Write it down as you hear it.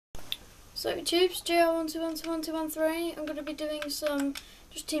So YouTube's GL12121213. I'm going to be doing some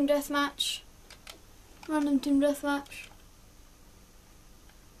just team deathmatch, random team deathmatch.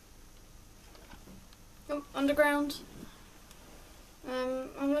 Oh, underground.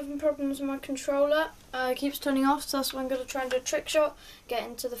 I'm having problems with my controller. It keeps turning off, so that's why I'm going to try and do a trick shot, get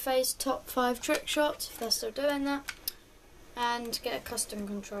into the FaZe top 5 trick shots if they're still doing that, and get a custom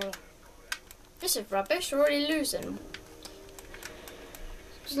controller. This is rubbish. We're already losing.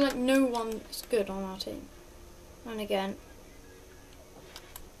 It's like no one is good on our team. And again,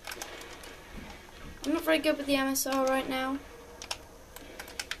 I'm not very good with the MSR right now.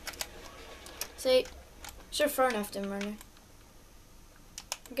 See, should have thrown after him really.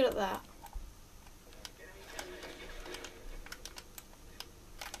 I'm good at that.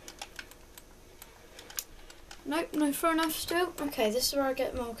 Nope, no throw enough still. Okay, this is where I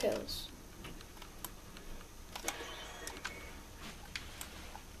get more kills.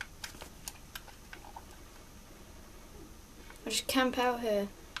 I just camp out here.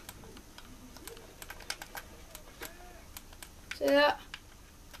 See that?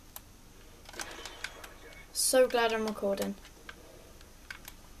 So glad I'm recording.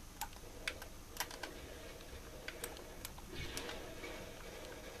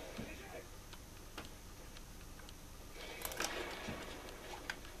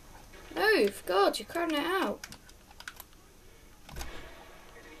 Move! God, you're crowding it out.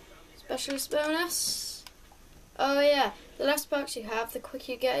 Specialist bonus. Oh yeah, the less perks you have, the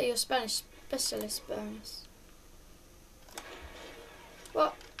quicker you get your Spanish specialist bonus.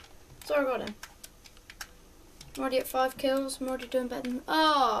 What? Sorry, I got him. I'm already at 5 kills. I'm already doing better than.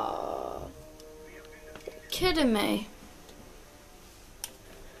 Oh, kidding me.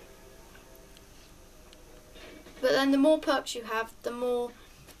 But then the more perks you have, the more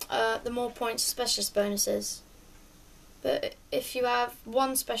points specialist bonuses. But if you have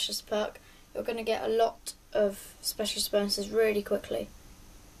one specialist perk, you're going to get a lot of specialist bonuses really quickly.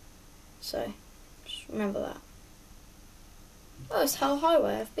 So just remember that. Oh, it's Hell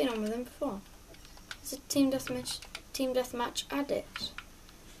Highway. I've been on with him before. It's a team deathmatch addict.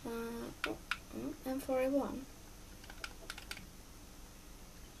 M4A1.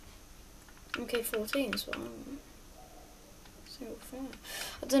 MK14 is what I want. Single fire.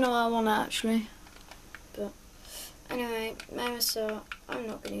 I don't know what I want actually. But anyway, MSR, I'm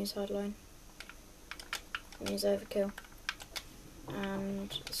not going to use hardline. I'm going to use overkill. And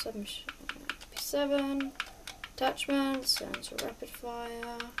 7 attachments, and rapid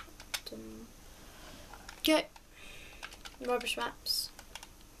fire. Okay, rubbish maps.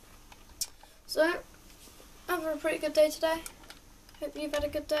 So, have a pretty good day today. Hope you've had a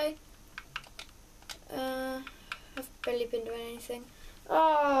good day. I've barely been doing anything.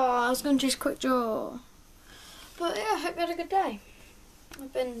 Oh, I was going to choose quick draw. But yeah, hope you had a good day.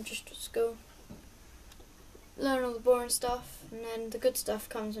 I've been just at school. Learn all the boring stuff, and then the good stuff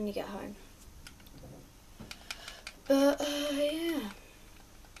comes when you get home. But yeah,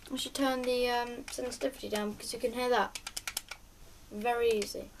 I should turn the sensitivity down because you can hear that. Very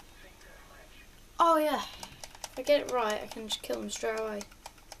easy. Oh yeah, if I get it right, I can just kill them straight away.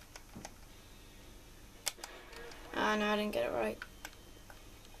 Ah no, I didn't get it right.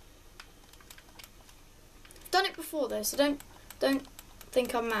 I've done it before though, so don't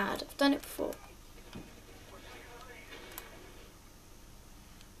think I'm mad. I've done it before.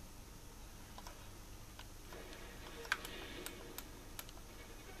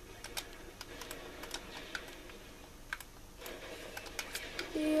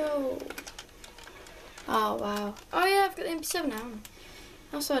 Yo. Oh wow. Oh yeah, I've got the MP7 now.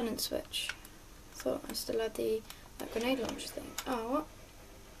 Also, I didn't switch. I thought I still had that grenade launcher thing. Oh what?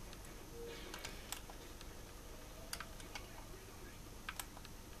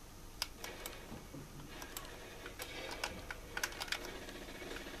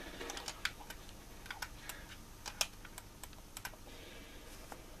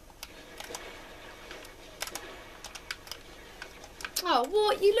 Oh,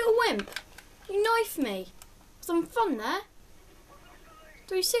 what? You little wimp. You knifed me. Some fun there.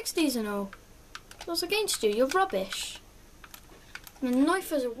 360s and all. What's against you? You're rubbish. And the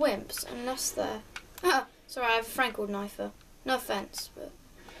knifers are wimps, unless they're... Ah, sorry, I have a friend called Knifer. No offence, but...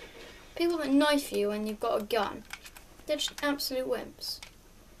 people that knife you when you've got a gun, they're just absolute wimps.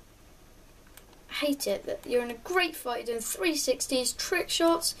 I hate it that you're in a great fight doing 360s, trick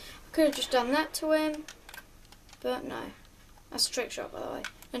shots. I could have just done that to him. But no. That's a trick shot, by the way.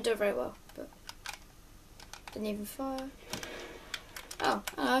 Didn't do it very well, but didn't even fire. Oh,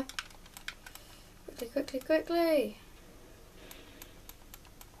 hello. Quickly, quickly, quickly.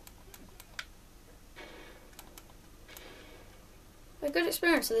 A good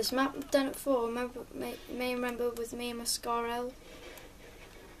experience of this map. I've done it before. May remember with me and my Scarl.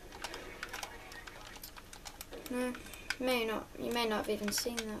 No, may not. You may not have even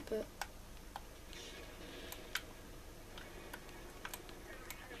seen that, but.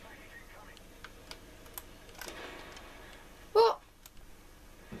 What?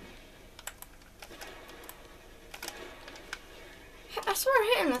 I swear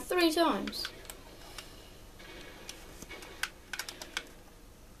I hit him like 3 times.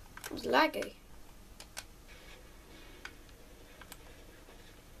 It was laggy.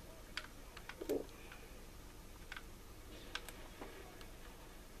 Ooh.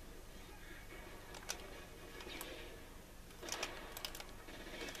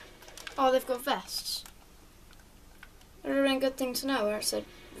 Oh, they've got vests. That would have been a good thing to know where it said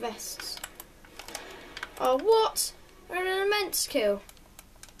vests. Oh, what? I had an immense kill.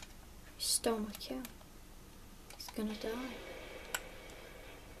 He stole my kill. He's gonna die.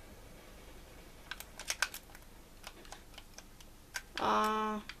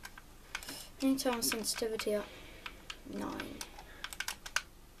 I need to turn my sensitivity up. 9.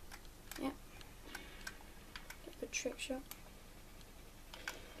 Yep. Good trick shot.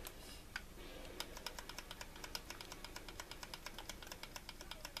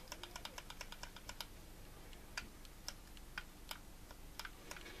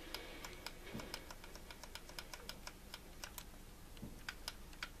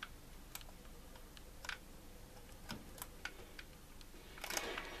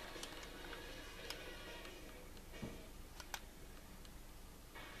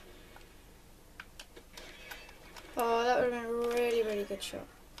 Oh, that would have been a really, really good shot.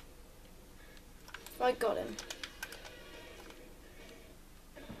 If I got him.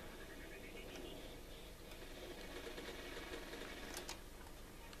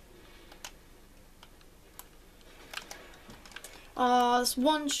 Oh, there's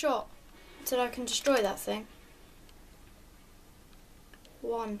one shot till I can destroy that thing.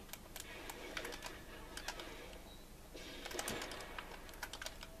 1.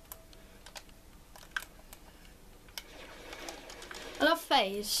 I love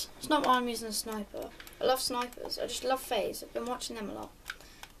FaZe. It's not why I'm using a sniper. I love snipers. I just love FaZe. I've been watching them a lot.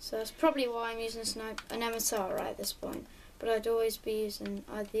 So that's probably why I'm using an MSR right at this point. But I'd always be using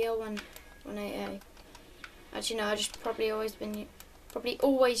either the L118A. Actually no, I just probably always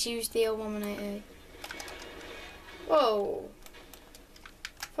used the L118A. Whoa.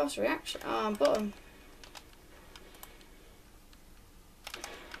 Fast reaction. Oh, I'm bottom.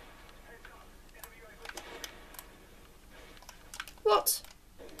 What?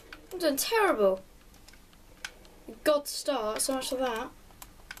 I'm doing terrible. A god start, so much for that.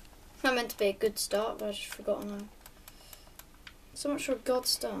 That meant to be a good start, but I just forgot now. So much for a god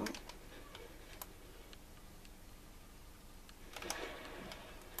start.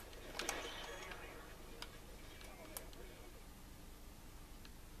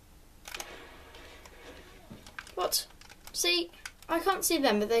 What? See? I can't see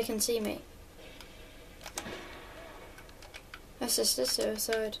them, but they can see me. Assisted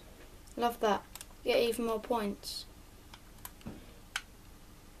suicide. Love that. You get even more points.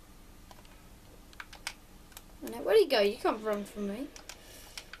 Where'd he go? You can't run from me.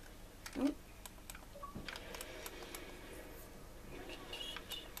 Oh.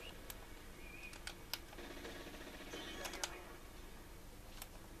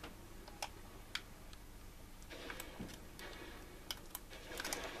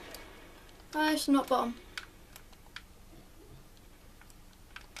 Ah, it's not bottom.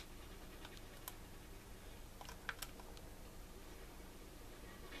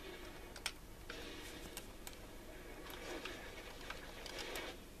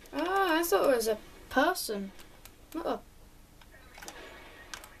 I thought it was a person. Not a...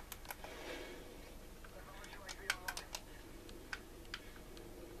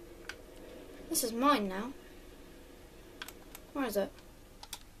 This is mine now. Where is it?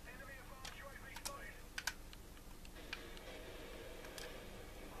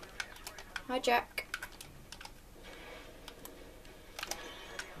 Hi, Jack.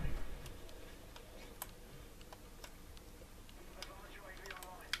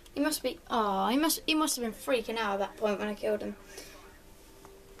 He must be. Oh, he must have been freaking out at that point when I killed him.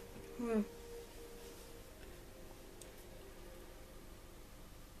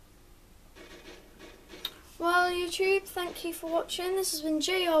 Well, YouTube, thank you for watching. This has been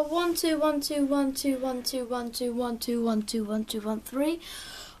JR121212121212121213,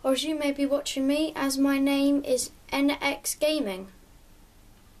 or as you may be watching me, as my name is NX Gaming.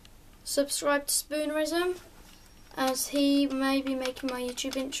 Subscribe to Spoonerism, as he may be making my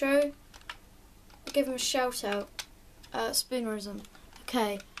YouTube intro. I'll give him a shout out. Spoonerism.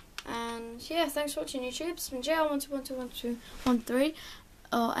 Okay, and yeah, thanks for watching YouTube. It's been JL12121213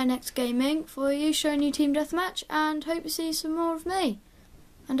 or NX Gaming for you, showing you Team Deathmatch, and hope you see some more of me.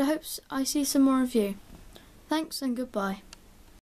 And I hope I see some more of you. Thanks and goodbye.